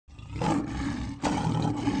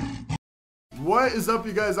What is up,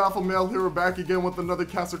 you guys? Alpha Male here. We're back again with another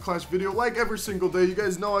Castle Clash video. Like every single day, you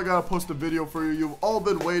guys know I gotta post a video for you. You've all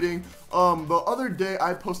been waiting. The other day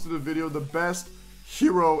I posted a video, the best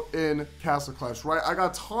hero in Castle Clash, right? I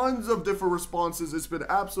got tons of different responses. It's been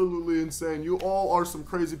absolutely insane. You all are some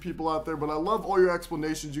crazy people out there, but I love all your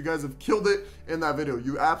explanations. You guys have killed it in that video.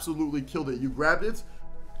 You absolutely killed it. You grabbed it,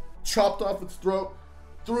 chopped off its throat,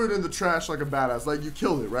 threw it in the trash like a badass. Like, you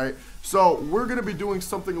killed it, right? So we're gonna be doing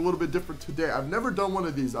something a little bit different today. I've never done one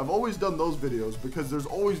of these. I've always done those videos because there's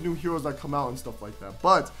always new heroes that come out and stuff like that.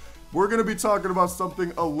 But we're gonna be talking about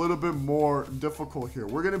something a little bit more difficult here.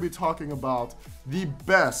 We're gonna be talking about the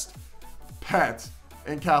best pet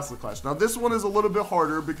in Castle Clash. Now this one is a little bit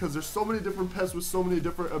harder because there's so many different pets with so many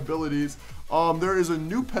different abilities. There is a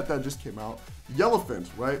new pet that just came out, Yellowfin,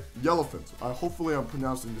 right? Yellowfin. Hopefully I'm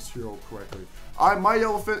pronouncing this hero correctly. My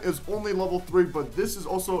Yellowfin is only level 3, but this is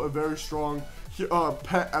also a very strong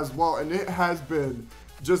pet as well, and it has been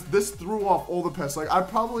just, this threw off all the pets. Like,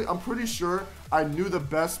 I'm pretty sure I knew the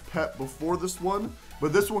best pet before this one,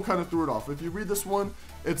 but this one kind of threw it off. If you read this one,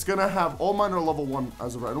 it's gonna have, all mine are level 1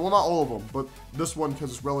 as of right. Well, not all of them, but this one,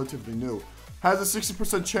 because it's relatively new, has a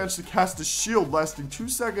 60% chance to cast a shield lasting 2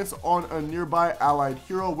 seconds on a nearby allied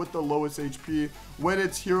hero with the lowest HP when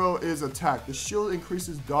its hero is attacked. The shield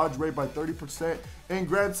increases dodge rate by 30% and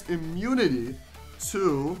grants immunity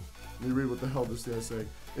to, let me read what the hell this guy is saying.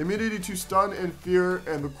 Immunity to stun and fear,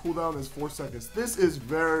 and the cooldown is 4 seconds. This is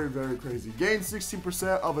very, very crazy. Gain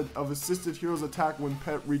 16% of assisted hero's attack when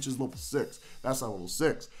pet reaches level 6. That's not level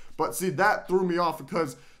 6. But see, that threw me off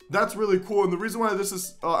because that's really cool. And the reason why this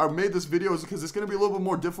is I made this video is because it's going to be a little bit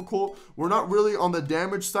more difficult. We're not really on the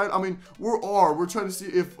damage side. I mean, we're trying to see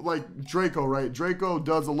if, like, Draco, right? Draco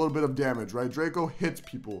does a little bit of damage, right? Draco hits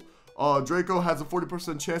people. Draco has a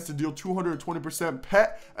 40% chance to deal 220%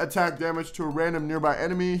 pet attack damage to a random nearby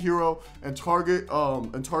enemy hero and targets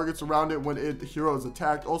around it when the hero is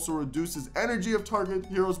attacked. Also reduces energy of target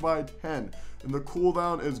heroes by 10, and the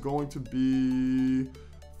cooldown is going to be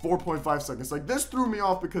 4.5 seconds. Like, this threw me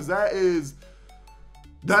off because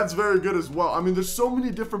that's very good as well. I mean, there's so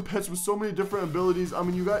many different pets with so many different abilities. I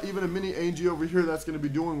mean, you got even a mini Angie over here that's going to be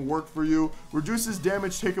doing work for you. Reduces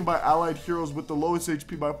damage taken by allied heroes with the lowest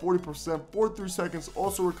HP by 40%, 4 seconds.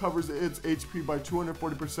 Also recovers its HP by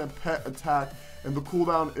 240% pet attack, and the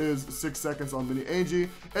cooldown is 6 seconds on mini Angie.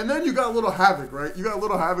 And then you got Little Havoc, right? You got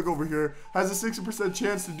Little Havoc over here. Has a 60%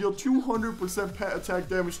 chance to deal 200% pet attack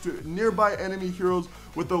damage to nearby enemy heroes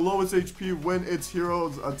with the lowest HP when its hero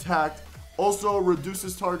is attacked. Also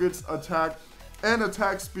reduces target's attack and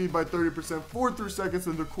attack speed by 30%, 4 seconds,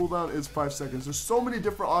 and the cooldown is 5 seconds. There's so many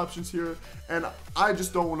different options here, and I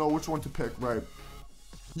just don't know which one to pick, right?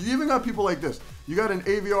 You even got people like this. You got an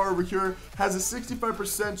AVR over here, has a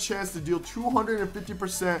 65% chance to deal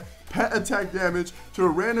 250% pet attack damage to a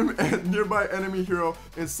random nearby enemy hero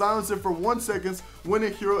and silence it for 1 second when a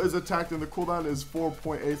hero is attacked, and the cooldown is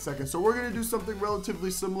 4.8 seconds. So we're going to do something relatively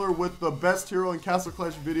similar with the best hero in Castle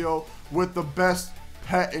Clash video with the best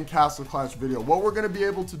pet in Castle Clash video. What we're going to be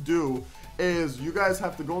able to do is you guys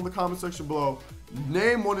have to go in the comment section below,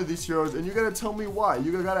 name one of these heroes, and you got to tell me why.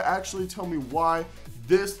 You got to actually tell me why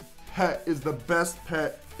this pet is the best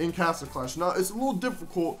pet in Castle Clash. Now, it's a little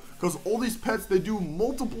difficult because all these pets, they do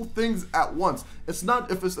multiple things at once. It's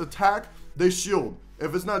not, if it's attack, they shield.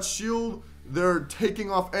 If it's not shield, they're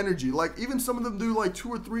taking off energy. Like, even some of them do like 2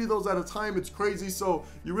 or 3 of those at a time. It's crazy. So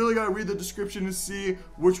you really got to read the description to see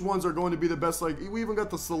which ones are going to be the best. Like, we even got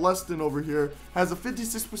the Celestin over here, has a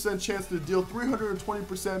 56% chance to deal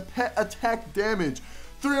 320% pet attack damage,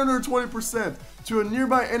 320% to a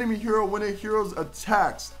nearby enemy hero when a hero's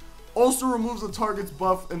attacks. Also removes the target's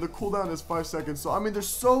buff, and the cooldown is 5 seconds. So I mean, there's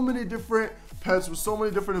so many different pets with so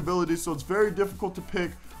many different abilities, so it's very difficult to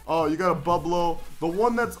pick. You got a Bublo. The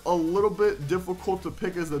one that's a little bit difficult to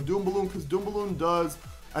pick is the Doom Balloon, because Doom Balloon does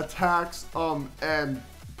attacks and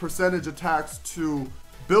percentage attacks to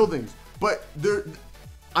buildings. But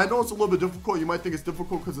I know it's a little bit difficult. You might think it's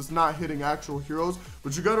difficult because it's not hitting actual heroes,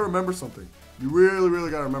 but you got to remember something. You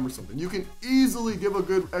really got to remember something. You can easily give a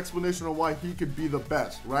good explanation on why he could be the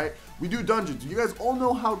best, right? We do dungeons. You guys all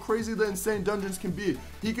know how crazy the insane dungeons can be.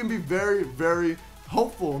 He can be very, very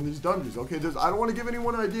helpful in these dungeons, okay? I don't want to give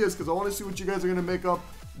anyone ideas because I want to see what you guys are going to make up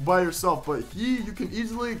by yourself, but you can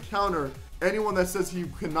easily counter anyone that says he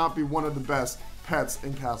cannot be one of the best pets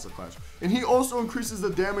in Castle Clash. And he also increases the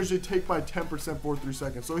damage they take by 10% for 3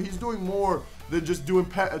 seconds. So he's doing more than just doing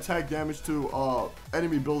pet attack damage to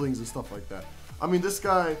enemy buildings and stuff like that. I mean, this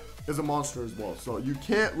guy is a monster as well. So you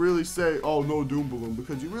can't really say, oh, no Doom Balloon,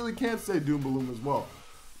 because you really can't say Doom Balloon as well.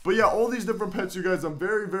 But yeah, all these different pets, you guys, I'm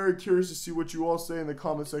very, very curious to see what you all say in the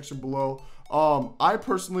comment section below. I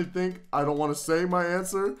personally think, I don't want to say my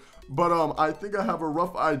answer, but I think I have a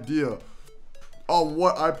rough idea on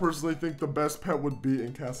what I personally think the best pet would be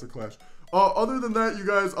in Castle Clash. Other than that, you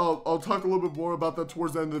guys, I'll talk a little bit more about that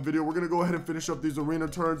towards the end of the video. We're going to go ahead and finish up these arena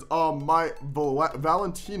turns. My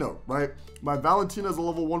Valentina, right? My Valentina is a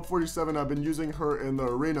level 147. I've been using her in the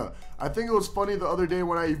arena. I think it was funny the other day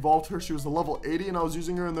when I evolved her, she was a level 80 and I was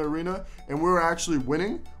using her in the arena and we were actually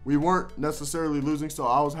winning. We weren't necessarily losing, so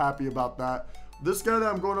I was happy about that. This guy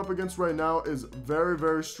that I'm going up against right now is very,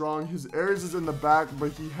 very strong. His Ares is in the back,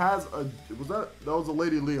 but he has a, that was a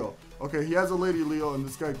Lady Leo. Okay, he has a Lady Leo, and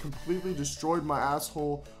this guy completely destroyed my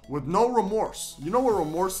asshole with no remorse. You know what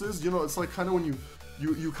remorse is? You know, it's like kind of when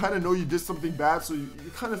you kind of know you did something bad, so you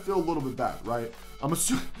kind of feel a little bit bad, right? I'm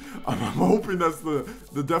hoping that's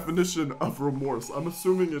the definition of remorse. I'm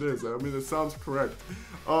assuming it is. I mean, it sounds correct.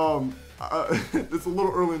 It's a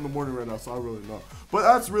little early in the morning right now, so I really know. But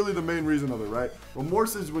that's really the main reason of it, right?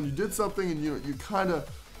 Remorse is when you did something and you kind of,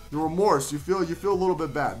 the remorse, you feel a little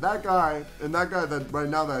bit bad. That guy and that guy that right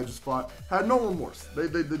now that I just fought had no remorse.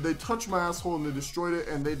 They touched my asshole and they destroyed it,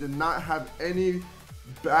 and they did not have any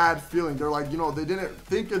bad feeling. They're like, you know, they didn't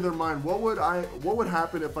think in their mind, what would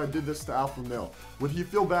happen if I did this to Alpha Male? Would he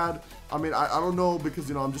feel bad? I mean, I don't know, because,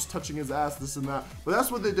 you know, I'm just touching his ass, this and that. But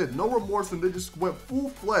that's what they did. No remorse, and they just went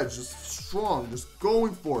full-fledged, just strong, just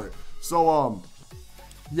going for it. So,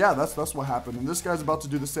 yeah, that's what happened. And this guy's about to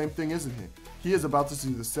do the same thing, isn't he? He is about to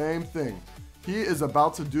do the same thing. He is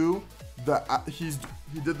about to do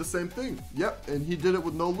he did the same thing. Yep, and he did it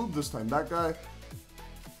with no lube this time. That guy,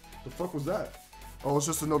 the fuck was that? Oh, it's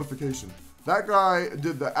just a notification. That guy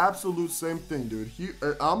did the absolute same thing, dude.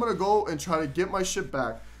 I'm gonna go and try to get my shit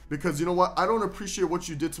back, because you know what? I don't appreciate what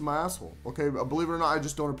you did to my asshole. Okay, believe it or not, I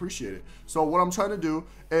just don't appreciate it. So what I'm trying to do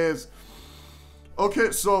is,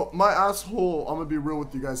 okay, so my asshole, I'm gonna be real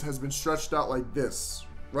with you guys, has been stretched out like this,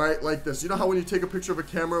 right? Like this. You know how when you take a picture of a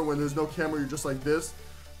camera, when there's no camera, you're just like this?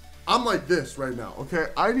 I'm like this right now, okay?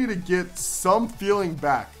 I need to get some feeling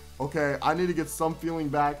back, okay? I need to get some feeling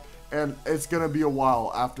back. And it's gonna be a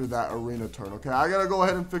while after that arena turn, okay? I gotta go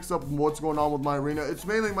ahead and fix up what's going on with my arena. It's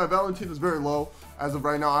mainly my Valentine is very low as of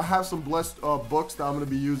right now. I have some blessed books that I'm gonna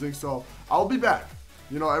be using, so I'll be back.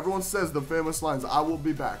 You know, everyone says the famous lines, I will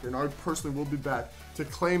be back, and I personally will be back to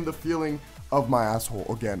claim the feeling of my asshole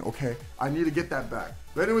again, okay? I need to get that back.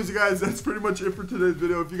 But anyways, you guys, that's pretty much it for today's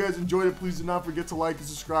video. If you guys enjoyed it, please do not forget to like and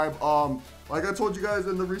subscribe. Like I told you guys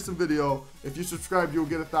in the recent video, if you subscribe, you'll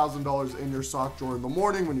get $1,000 in your sock drawer in the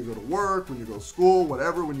morning when you go to work, when you go to school,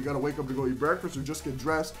 whatever, when you gotta wake up to go eat breakfast or just get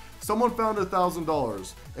dressed. Someone found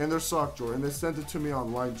 $1,000 in their sock drawer and they sent it to me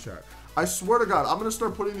on line chat. I swear to God, I'm gonna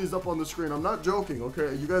start putting these up on the screen. I'm not joking,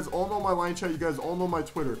 okay? You guys all know my line chat. You guys all know my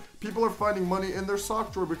Twitter. People are finding money in their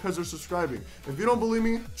sock drawer because they're subscribing. If you don't believe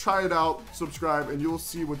me, try it out, subscribe, and you will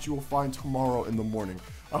see what you will find tomorrow in the morning.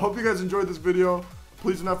 I hope you guys enjoyed this video.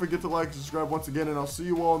 Please do not forget to like and subscribe once again, and I'll see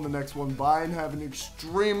you all in the next one. Bye, and have an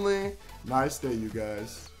extremely nice day, you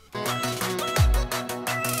guys.